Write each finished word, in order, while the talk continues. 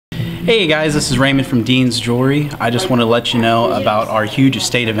Hey guys, this is Raymond from Dean's Jewelry. I just want to let you know about our huge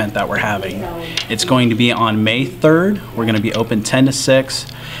estate event that we're having. It's going to be on May 3rd. We're going to be open 10 to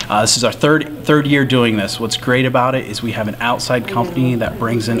 6. This is our third year doing this. What's great about it is we have an outside company that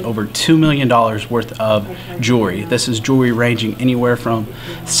brings in over $2 million worth of jewelry. This is jewelry ranging anywhere from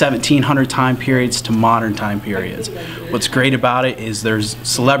 1700 time periods to modern time periods. What's great about it is there's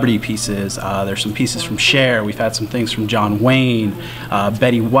celebrity pieces. There's some pieces from Cher. We've had some things from John Wayne,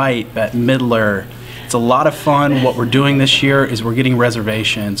 Betty White, Bette Midler. It's a lot of fun. What we're doing this year is we're getting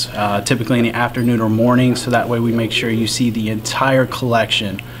reservations, typically in the afternoon or morning, so that way we make sure you see the entire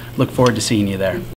collection. Look forward to seeing you there.